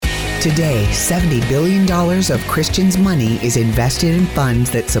Today, $70 billion of Christians' money is invested in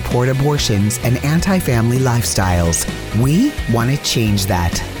funds that support abortions and anti-family lifestyles. We want to change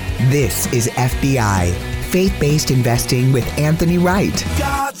that. This is FBI, Faith-Based Investing with Anthony Wright.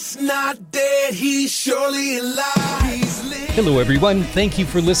 God's not dead, he's surely alive. Hello, everyone. Thank you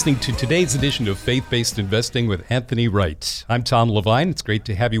for listening to today's edition of Faith-Based Investing with Anthony Wright. I'm Tom Levine. It's great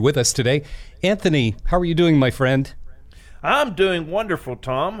to have you with us today. Anthony, how are you doing, my friend? I'm doing wonderful,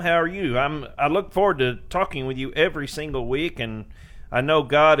 Tom. How are you? I look forward to talking with you every single week, and I know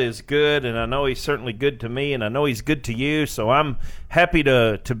God is good, and I know He's certainly good to me, and I know He's good to you, so I'm happy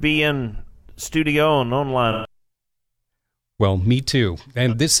to be in studio and online. Well, me too.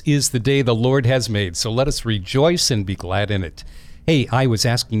 And this is the day the Lord has made, so let us rejoice and be glad in it. Hey, I was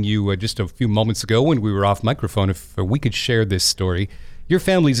asking you just a few moments ago when we were off microphone if we could share this story. Your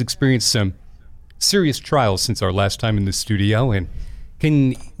family's experienced some serious trials since our last time in the studio, and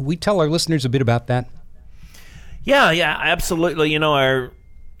can we tell our listeners a bit about that? Yeah, absolutely. You know,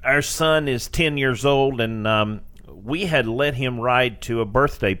 our son is 10 years old, and we had let him ride to a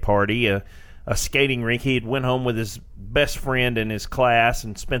birthday party, a skating rink. He had went home with his best friend in his class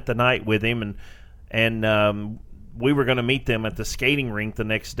and spent the night with him, and we were going to meet them at the skating rink the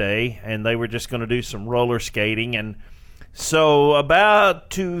next day, and they were just going to do some roller skating. And so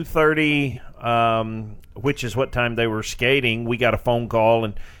about 2:30, which is what time they were skating, we got a phone call,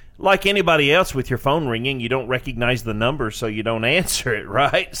 and like anybody else with your phone ringing, you don't recognize the number, so you don't answer it,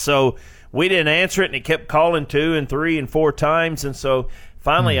 right? So we didn't answer it, and it kept calling 2 and 3 and 4 times, and so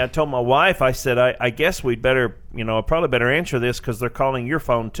finally I told my wife, I said, I guess we'd better, I probably better answer this because they're calling your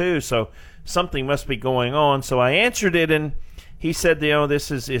phone too, so something must be going on. So I answered it, and he said, is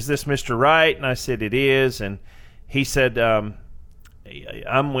this Mr. Wright? And I said, it is. And he said, I'm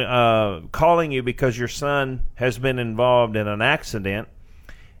calling you because your son has been involved in an accident.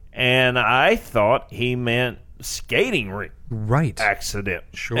 And I thought he meant skating rink accident.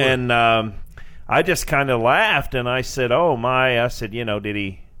 Sure. And I just kind of laughed, and I said, oh, my. I said, did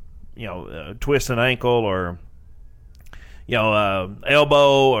he, twist an ankle or,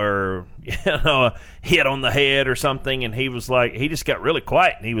 elbow or, hit on the head or something? And he was like, he just got really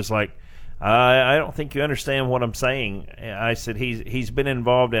quiet, and he was like, I don't think you understand what I'm saying. I said, he's been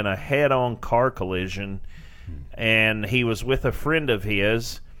involved in a head-on car collision, and he was with a friend of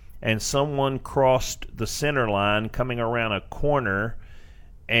his, and someone crossed the center line coming around a corner,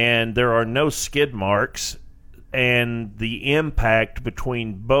 and there are no skid marks, and the impact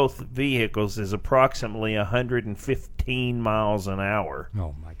between both vehicles is approximately 115 miles an hour.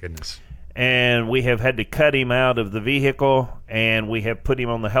 Oh, my goodness. And we have had to cut him out of the vehicle, and we have put him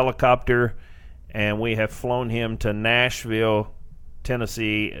on the helicopter, and we have flown him to Nashville,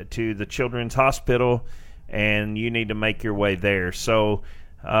 Tennessee, to the Children's Hospital, and you need to make your way there. So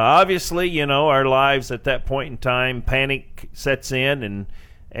obviously, our lives at that point in time, panic sets in,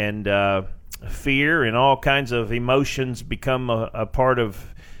 and fear and all kinds of emotions become a part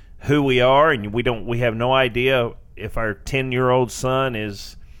of who we are, and we have no idea if our 10-year-old son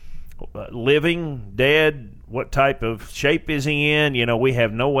is living, dead, what type of shape is he in. We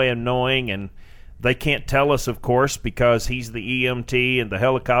have no way of knowing, and they can't tell us, of course, because he's the EMT and the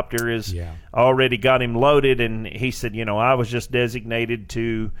helicopter is already got him loaded. And he said, I was just designated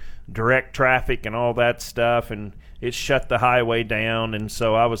to direct traffic and all that stuff, and it shut the highway down. And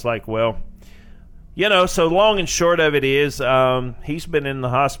so I was like, well, so long and short of it is, he's been in the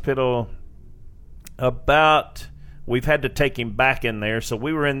hospital we've had to take him back in there. So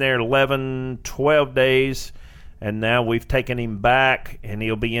we were in there 11, 12 days, and now we've taken him back, and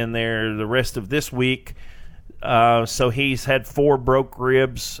he'll be in there the rest of this week. So he's had 4 broke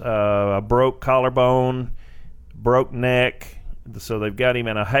ribs, a broke collarbone, broke neck. So they've got him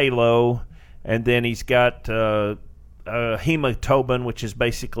in a halo, and then he's got a hematoma, which is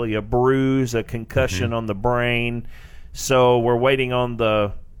basically a bruise, a concussion on the brain. So we're waiting on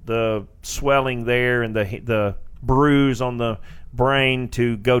the swelling there and the bruise on the brain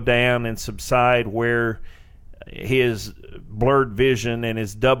to go down and subside, where his blurred vision and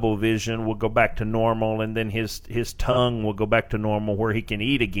his double vision will go back to normal, and then his tongue will go back to normal where he can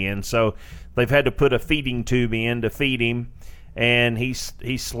eat again. So they've had to put a feeding tube in to feed him, and he's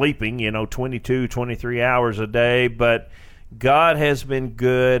sleeping 22, 23 hours a day. But God has been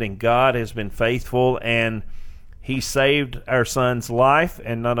good, and God has been faithful, and He saved our son's life.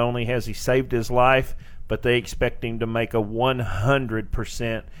 And not only has He saved his life, but they expect him to make a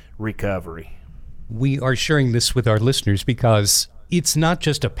 100% recovery. We are sharing this with our listeners because it's not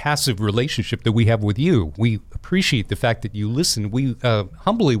just a passive relationship that we have with you. We appreciate the fact that you listen. We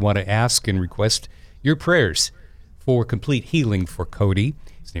humbly want to ask and request your prayers for complete healing for Cody.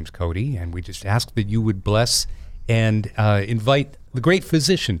 His name's Cody, and we just ask that you would bless and invite the great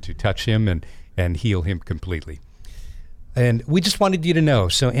physician to touch him and heal him completely. And we just wanted you to know.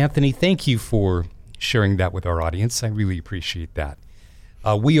 So, Anthony, thank you for sharing that with our audience. I really appreciate that.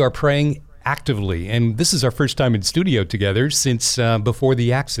 We are praying actively, and this is our first time in studio together since before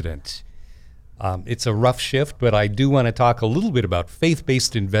the accident. It's a rough shift, but I do want to talk a little bit about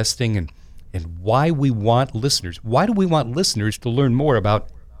faith-based investing and why we want listeners. Why do we want listeners to learn more about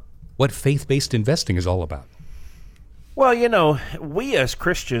what faith-based investing is all about? Well, you know, we as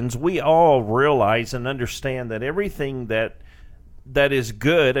Christians, we all realize and understand that everything that is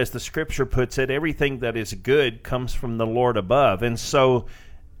good, as the Scripture puts it, everything that is good comes from the Lord above. And so,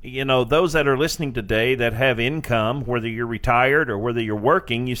 you know, those that are listening today that have income, whether you're retired or whether you're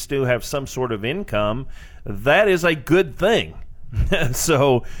working, you still have some sort of income. That is a good thing.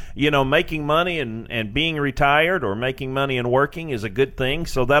 So, you know, making money and being retired or making money and working is a good thing.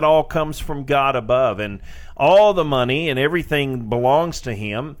 So that all comes from God above, and all the money and everything belongs to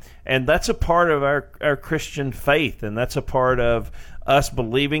Him. And that's a part of our Christian faith, and that's a part of us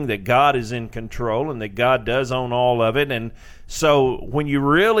believing that God is in control and that God does own all of it. And so when you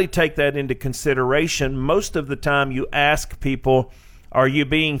really take that into consideration, most of the time you ask people, are you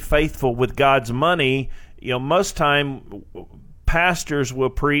being faithful with God's money? You know, most time pastors will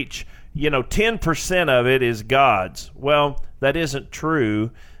preach, 10% of it is God's. Well, that isn't true.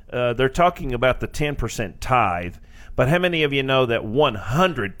 They're talking about the 10% tithe. But how many of you know that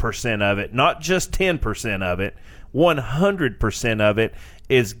 100% of it, not just 10% of it, 100% of it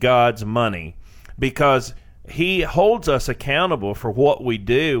is God's money? Because He holds us accountable for what we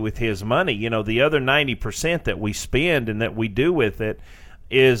do with His money. You know, the other 90% that we spend and that we do with it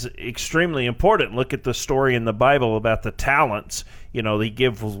is extremely important. Look at the story in the Bible about the talents. You know, He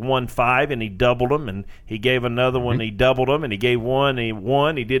gave one 5 and He doubled them, and He gave another one, He doubled them, and He gave one,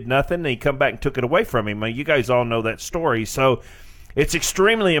 He did nothing, and He come back and took it away from him. You guys all know that story. So it's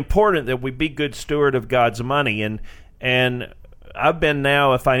extremely important that we be good steward of God's money. And I've been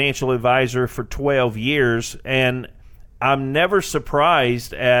now a financial advisor for 12 years, and I'm never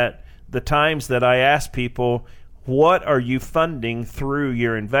surprised at the times that I ask people, what are you funding through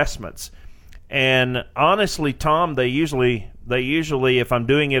your investments? And honestly, Tom, they usually, if I'm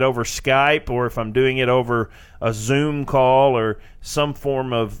doing it over Skype or if I'm doing it over a Zoom call or some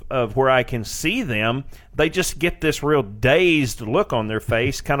form of where I can see them, they just get this real dazed look on their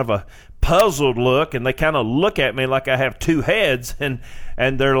face, kind of a puzzled look, and they kind of look at me like I have two heads, and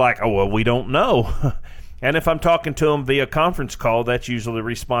they're like, oh, well, we don't know. And if I'm talking to them via conference call, that's usually the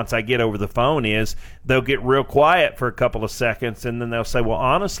response I get over the phone is they'll get real quiet for a couple of seconds, and then they'll say, well,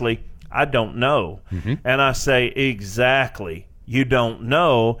 honestly, I don't know. And I say, exactly, you don't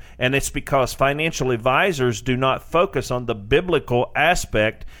know, and it's because financial advisors do not focus on the biblical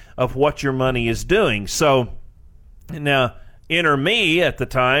aspect of what your money is doing. So now, enter me at the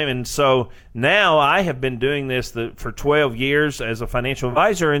time, and so now I have been doing this for 12 years as a financial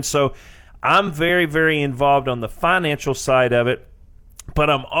advisor, and so I'm very, very involved on the financial side of it, but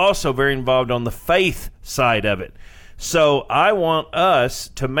I'm also very involved on the faith side of it. So I want us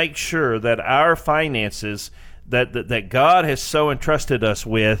to make sure that our finances that God has so entrusted us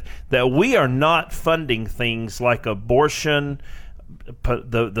with, that we are not funding things like abortion,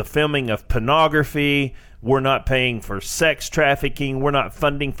 the filming of pornography. We're not paying for sex trafficking. We're not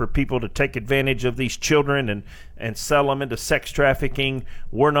funding for people to take advantage of these children and sell them into sex trafficking.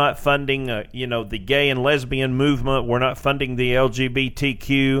 We're not funding, the gay and lesbian movement. We're not funding the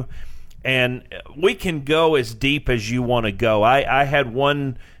LGBTQ. And we can go as deep as you want to go. I had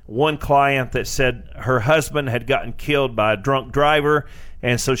one client that said her husband had gotten killed by a drunk driver,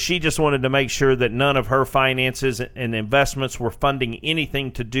 and so she just wanted to make sure that none of her finances and investments were funding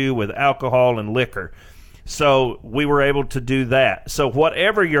anything to do with alcohol and liquor. So we were able to do that. So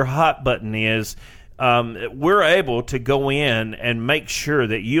whatever your hot button is, we're able to go in and make sure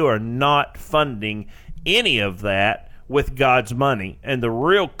that you are not funding any of that with God's money. And the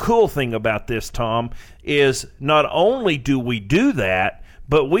real cool thing about this, Tom, is not only do we do that,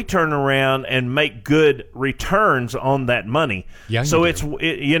 but we turn around and make good returns on that money. Yeah, so it's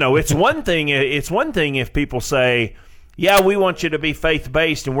one thing. It's one thing if people say, yeah, we want you to be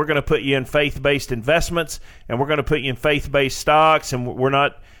faith-based, and we're going to put you in faith-based investments, and we're going to put you in faith-based stocks, and we're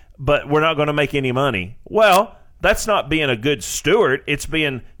not going to make any money. Well, that's not being a good steward. It's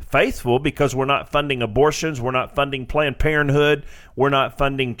being faithful, because we're not funding abortions, we're not funding Planned Parenthood, we're not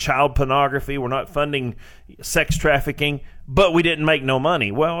funding child pornography, we're not funding sex trafficking, but we didn't make no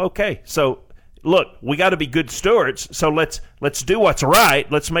money. Well, okay, so look, we got to be good stewards, so let's do what's right.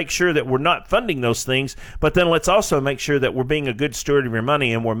 Let's make sure that we're not funding those things, but then let's also make sure that we're being a good steward of your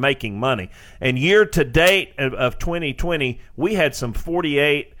money and we're making money. And year to date of 2020, we had some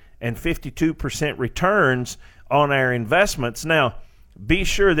 48 and 52% returns on our investments. Now, be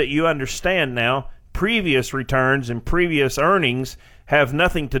sure that you understand now, previous returns and previous earnings have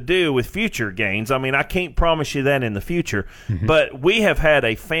nothing to do with future gains. I mean, I can't promise you that in the future, but we have had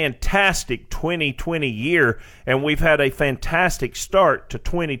a fantastic 2020 year, and we've had a fantastic start to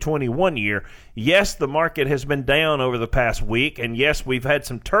 2021 year. Yes, the market has been down over the past week, and yes, we've had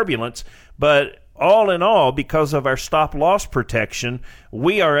some turbulence, but all in all, because of our stop-loss protection,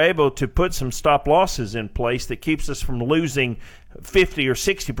 we are able to put some stop-losses in place that keeps us from losing 50 or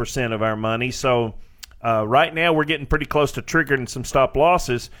 60% of our money. So right now we're getting pretty close to triggering some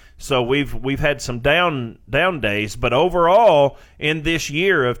stop-losses. So we've had some down days. But overall, in this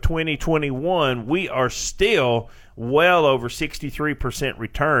year of 2021, we are still well over 63%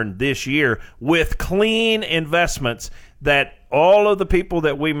 return this year with clean investments that all of the people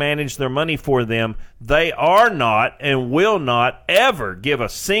that we manage their money for them, they are not and will not ever give a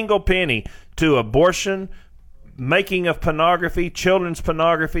single penny to abortion, making of pornography, children's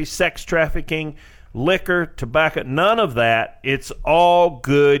pornography, sex trafficking, liquor, tobacco, none of that. It's all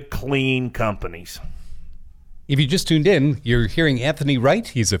good, clean companies. If you just tuned in, you're hearing Anthony Wright.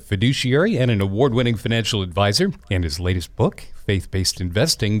 He's a fiduciary and an award-winning financial advisor, and his latest book, Faith-Based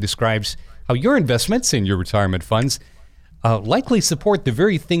Investing, describes how your investments in your retirement funds likely support the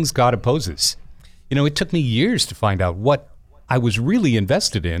very things God opposes. You know, it took me years to find out what I was really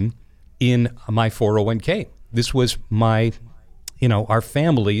invested in my 401k. This was our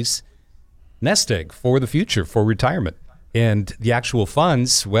family's nest egg for the future, for retirement. And the actual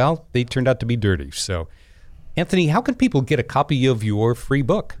funds, well, they turned out to be dirty. So, Anthony, how can people get a copy of your free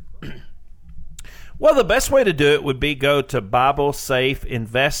book? Well, the best way to do it would be go to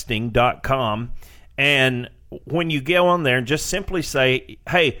BibleSafeInvesting.com, and when you go on there, just simply say,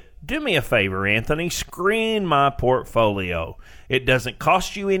 hey, do me a favor, Anthony, screen my portfolio. It doesn't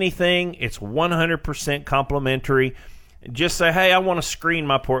cost you anything. It's 100% complimentary. Just say, hey, I want to screen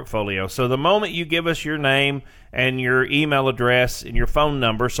my portfolio. So the moment you give us your name and your email address and your phone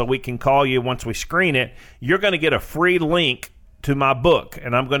number so we can call you once we screen it, you're going to get a free link to my book,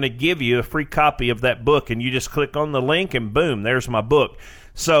 and I'm going to give you a free copy of that book, and you just click on the link and boom, there's my book.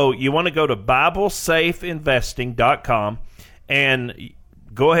 So you want to go to BibleSafeInvesting.com and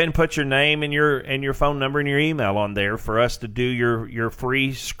go ahead and put your name and your phone number and your email on there for us to do your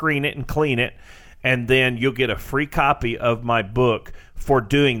free screen it and clean it, and then you'll get a free copy of my book for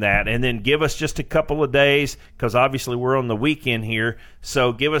doing that. And then give us just a couple of days, because obviously we're on the weekend here,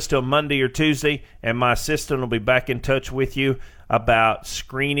 so give us till Monday or Tuesday, and my assistant will be back in touch with you about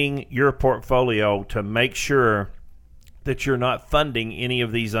screening your portfolio to make sure that you're not funding any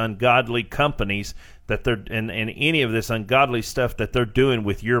of these ungodly companies that they're and any of this ungodly stuff that they're doing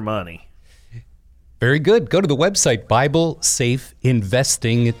with your money. Very good. Go to the website,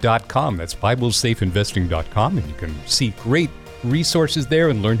 BibleSafeInvesting.com. That's BibleSafeInvesting.com, and you can see great resources there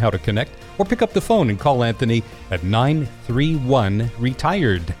and learn how to connect. Or pick up the phone and call Anthony at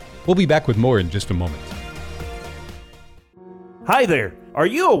 931-RETIRED. We'll be back with more in just a moment. Hi there. Are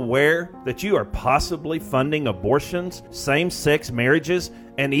you aware that you are possibly funding abortions, same-sex marriages,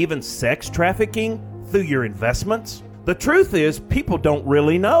 and even sex trafficking through your investments? The truth is, people don't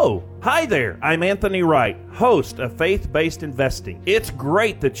really know. Hi there, I'm Anthony Wright, host of Faith-Based Investing. It's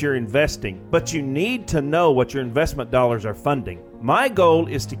great that you're investing, but you need to know what your investment dollars are funding. My goal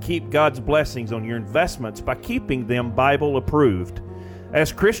is to keep God's blessings on your investments by keeping them Bible approved.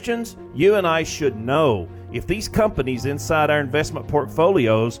 As Christians, you and I should know if these companies inside our investment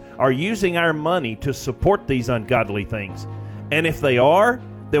portfolios are using our money to support these ungodly things. And if they are,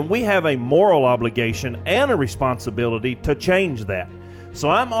 then we have a moral obligation and a responsibility to change that. So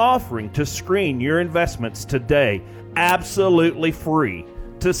I'm offering to screen your investments today absolutely free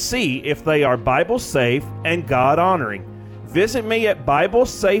to see if they are Bible safe and God honoring. Visit me at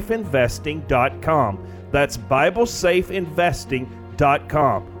BibleSafeInvesting.com. That's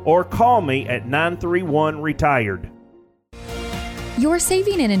BibleSafeInvesting.com, or call me at 931-RETIRED. You're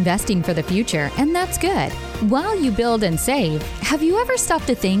saving and investing for the future, and that's good. While you build and save, have you ever stopped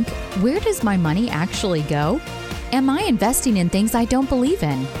to think, where does my money actually go? Am I investing in things I don't believe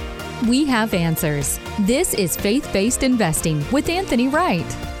in? We have answers. This is Faith-Based Investing with Anthony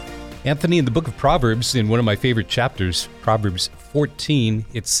Wright. Anthony, in the book of Proverbs, in one of my favorite chapters, Proverbs 14,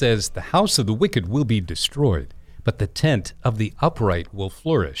 it says, "The house of the wicked will be destroyed, but the tent of the upright will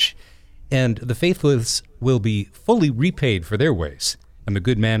flourish, and the faithless will be fully repaid for their ways. and the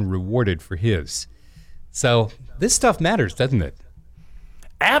good man rewarded for his. So this stuff matters, doesn't it?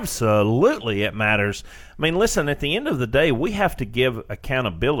 Absolutely, it matters. I mean, listen, at the end of the day, we have to give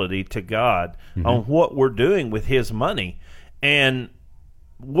accountability to God on what we're doing with His money. And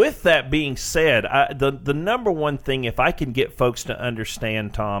with that being said, the number one thing, if I can get folks to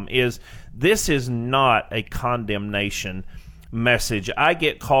understand, Tom, is this is not a condemnation message. I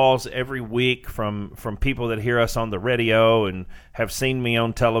get calls every week from people that hear us on the radio and have seen me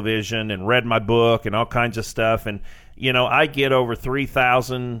on television and read my book and all kinds of stuff. And, you know, I get over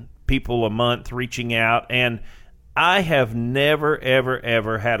 3,000 people a month reaching out, and I have never, ever,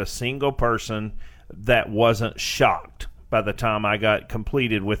 ever had a single person that wasn't shocked by the time I got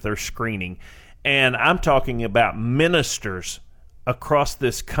completed with their screening. And I'm talking about ministers across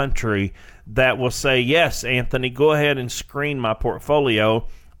this country that will say, yes, Anthony, go ahead and screen my portfolio,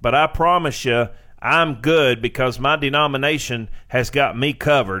 but I promise you I'm good because my denomination has got me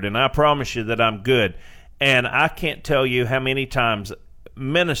covered, and I promise you that I'm good. And I can't tell you how many times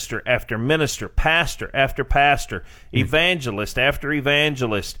minister after minister, pastor after pastor, evangelist after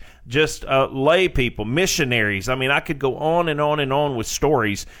evangelist, just lay people, missionaries. I mean, I could go on and on and on with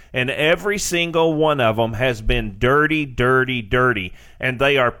stories, and every single one of them has been dirty, dirty, dirty. And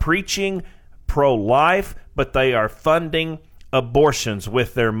they are preaching pro-life, but they are funding abortions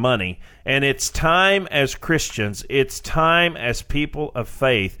with their money. And it's time as Christians, it's time as people of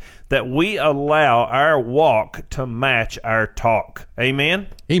faith that we allow our walk to match our talk. Amen?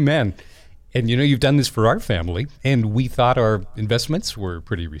 Amen. And you know, you've done this for our family, and we thought our investments were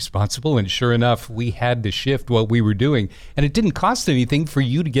pretty responsible, and sure enough, we had to shift what we were doing. And it didn't cost anything for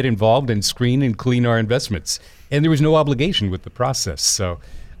you to get involved and screen and clean our investments. And there was no obligation with the process. So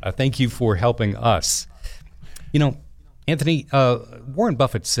thank you for helping us. You know, Anthony, Warren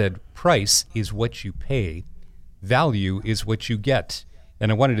Buffett said, price is what you pay, value is what you get.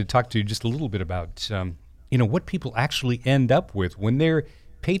 And I wanted to talk to you just a little bit about, what people actually end up with when their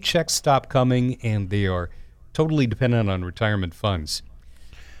paychecks stop coming and they are totally dependent on retirement funds.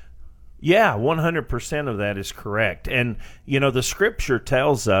 Yeah, 100% of that is correct. And, the Scripture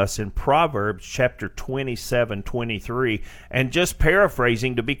tells us in Proverbs chapter 27:23, and just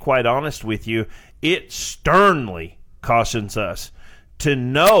paraphrasing, to be quite honest with you, it sternly cautions us to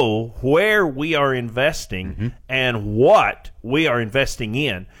know where we are investing and what we are investing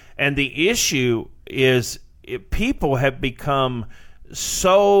in. And the issue is people have become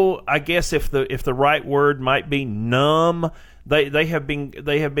so, I guess if the right word might be numb, they have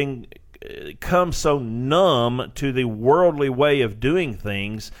become so numb to the worldly way of doing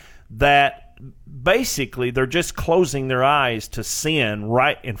things that basically they're just closing their eyes to sin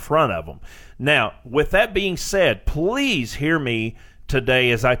right in front of them. Now, with that being said, please hear me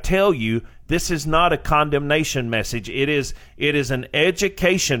today as I tell you, this is not a condemnation message. It is an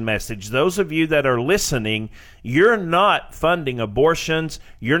education message. Those of you that are listening, you're not funding abortions,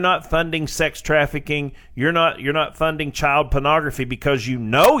 you're not funding sex trafficking, you're not funding child pornography because you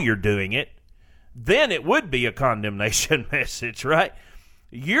know you're doing it. Then it would be a condemnation message, right?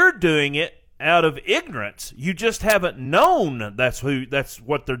 You're doing it out of ignorance. You just haven't known that's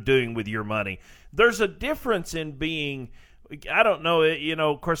what they're doing with your money. There's a difference in being, I don't know,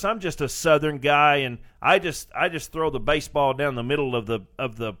 of course I'm just a Southern guy, and I just throw the baseball down the middle of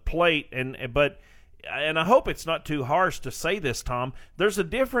the plate, but I hope it's not too harsh to say this, Tom. There's a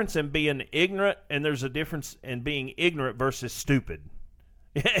difference in being ignorant, and there's a difference in being ignorant versus stupid.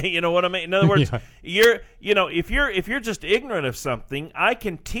 You know what I mean? In other words, if you're just ignorant of something, I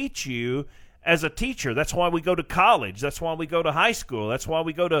can teach you as a teacher. That's why we go to college. That's why we go to high school. That's why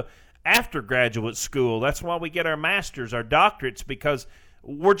we go to after graduate school. That's why we get our masters, our doctorates, because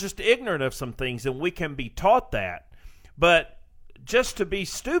we're just ignorant of some things and we can be taught that. But just to be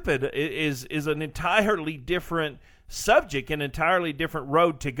stupid is an entirely different subject, an entirely different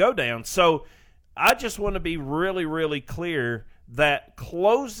road to go down. So I just want to be really, really clear that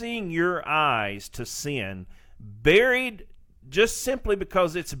closing your eyes to sin, buried just simply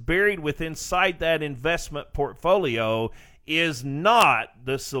because it's buried within inside that investment portfolio, is not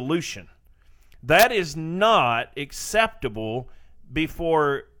the solution. That is not acceptable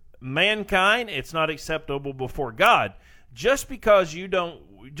before mankind. It's not acceptable before God. Just because you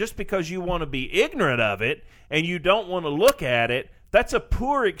want to be ignorant of it and you don't want to look at it, that's a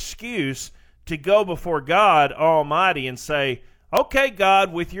poor excuse to go before God Almighty and say, okay,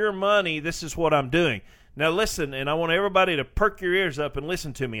 God, with your money, this is what I'm doing. Now listen, and I want everybody to perk your ears up and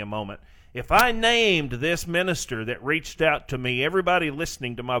listen to me a moment. If I named this minister that reached out to me, everybody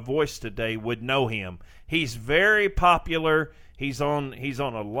listening to my voice today would know him. He's very popular. He's on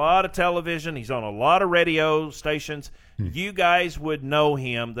a lot of television. He's on a lot of radio stations. You guys would know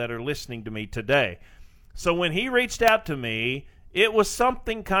him that are listening to me today. So when he reached out to me, it was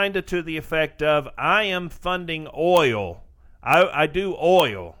something kind of to the effect of, I am funding oil. I do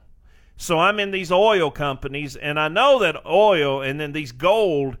oil. So I'm in these oil companies, and I know that oil and then these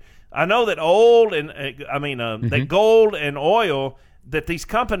gold, I know that that gold and oil, that these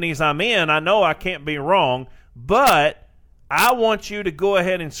companies I'm in, I know I can't be wrong, but I want you to go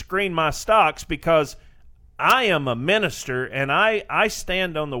ahead and screen my stocks because I am a minister, and I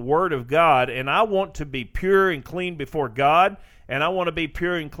stand on the Word of God, and I want to be pure and clean before God, and I want to be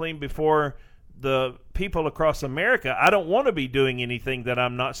pure and clean before the people across America. I don't want to be doing anything that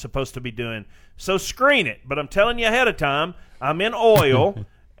I'm not supposed to be doing. So screen it. But I'm telling you ahead of time, I'm in oil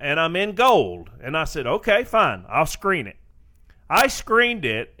and I'm in gold. And I said, okay, fine, I'll screen it. I screened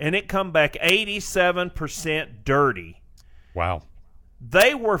it, and it come back 87% dirty. Wow.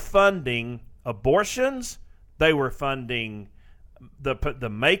 They were funding abortions. They were funding the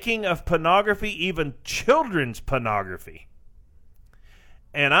making of pornography, even children's pornography.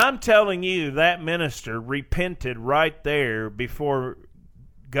 And I'm telling you, that minister repented right there before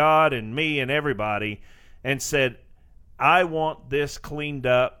God and me and everybody and said, I want this cleaned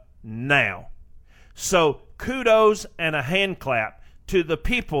up now. So kudos and a hand clap to the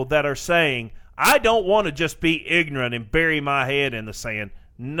people that are saying, I don't want to just be ignorant and bury my head in the sand.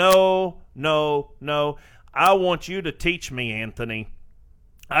 No, no, no. I want you to teach me, Anthony.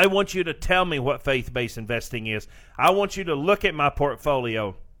 I want you to tell me what faith-based investing is. I want you to look at my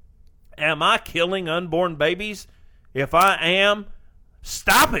portfolio. Am I killing unborn babies? If I am,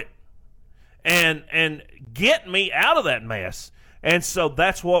 stop it and get me out of that mess. And so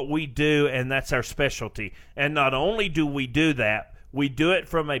that's what we do, and that's our specialty. And not only do we do that, we do it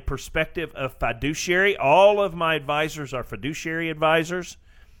from a perspective of fiduciary. All of my advisors are fiduciary advisors.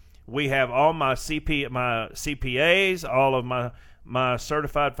 We have all my CPAs, all of my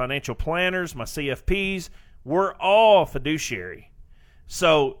certified financial planners, my CFPs. We're all fiduciary.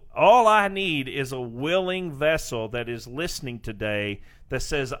 So all I need is a willing vessel that is listening today that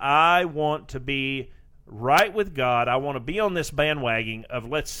says, I want to be right with God. I want to be on this bandwagon of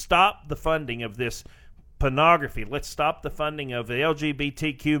let's stop the funding of this pornography. Let's stop the funding of the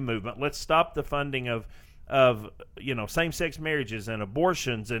LGBTQ movement. Let's stop the funding of same-sex marriages and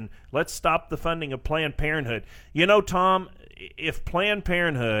abortions, and let's stop the funding of Planned Parenthood. You know, Tom, if Planned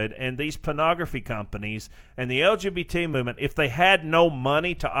Parenthood and these pornography companies and the LGBT movement, if they had no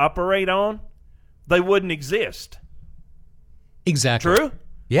money to operate on, they wouldn't exist. Exactly. True?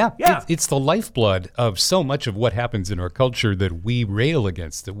 Yeah. Yeah. It's the lifeblood of so much of what happens in our culture that we rail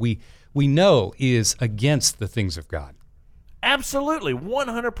against, that we know is against the things of God. Absolutely,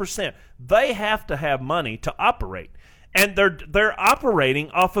 100%. They have to have money to operate, and they're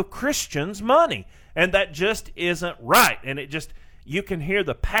operating off of Christians' money, and that just isn't right. And you can hear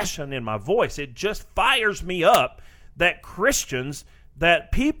the passion in my voice. It just fires me up that Christians,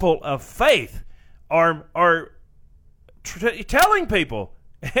 that people of faith, are telling people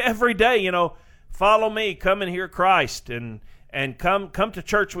every day, follow me, come and hear Christ, and come to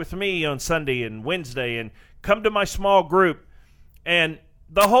church with me on Sunday and Wednesday, and come to my small group. And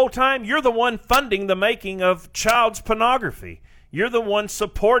the whole time, you're the one funding the making of child's pornogaphy. You're the one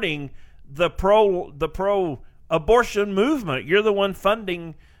supporting the pro-abortion movement. You're the one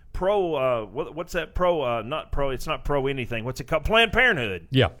funding what's that not pro, it's not pro anything. What's it called? Planned Parenthood.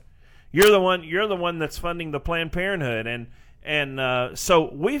 Yeah. You're the one that's funding the Planned Parenthood. And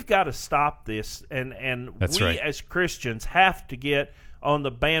so we've got to stop this. And That's we right. as Christians have to get on the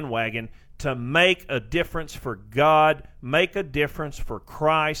bandwagon to make a difference for God, make a difference for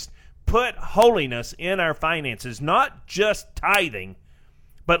Christ, put holiness in our finances, not just tithing,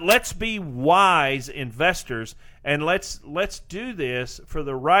 but let's be wise investors, and let's do this for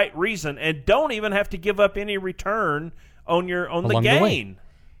the right reason, and don't even have to give up any return on the gain.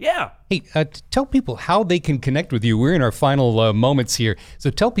 Yeah. Hey, tell people how they can connect with you. We're in our final moments here,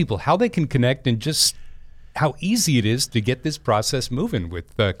 so tell people how they can connect and just how easy it is to get this process moving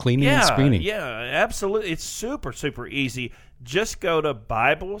with cleaning and screening. Yeah, absolutely. It's super, super easy. Just go to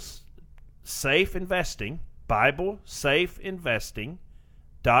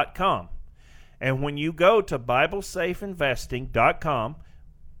BibleSafeInvesting.com. And when you go to BibleSafeInvesting.com,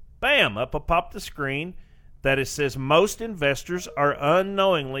 bam, up will pop the screen that it says most investors are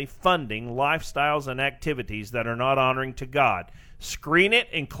unknowingly funding lifestyles and activities that are not honoring to God. Screen it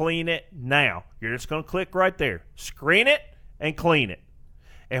and clean it now. You're just going to click right there. Screen it and clean it.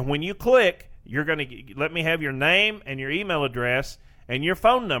 And when you click, you're going to let me have your name and your email address, and your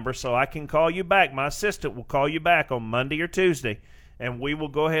phone number so I can call you back. My assistant will call you back on Monday or Tuesday, and we will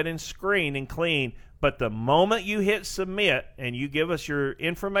go ahead and screen and clean. But the moment you hit submit and you give us your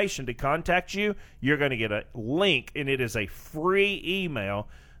information to contact you, you're going to get a link, and it is a free email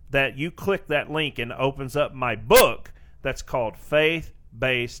that you click that link and opens up my book that's called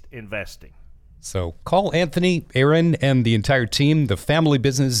Faith-Based Investing. So call Anthony, Aaron, and the entire team, the family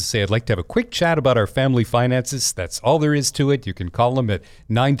business, and say, I'd like to have a quick chat about our family finances. That's all there is to it. You can call them at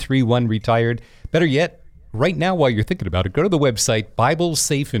 931-RETIRED. Better yet, right now while you're thinking about it, go to the website,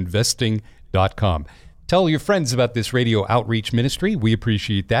 BibleSafeInvesting.com. Tell your friends about this radio outreach ministry. We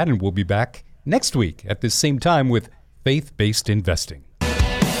appreciate that, and we'll be back next week at this same time with Faith-Based Investing.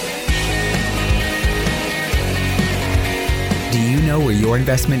 Do you know where your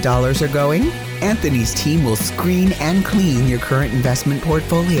investment dollars are going? Anthony's team will screen and clean your current investment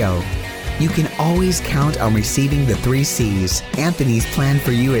portfolio. You can always count on receiving the 3 C's. Anthony's plan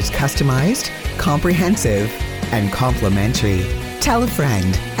for you is customized, comprehensive, and complimentary. Tell a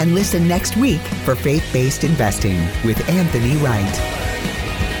friend and listen next week for Faith-Based Investing with Anthony Wright.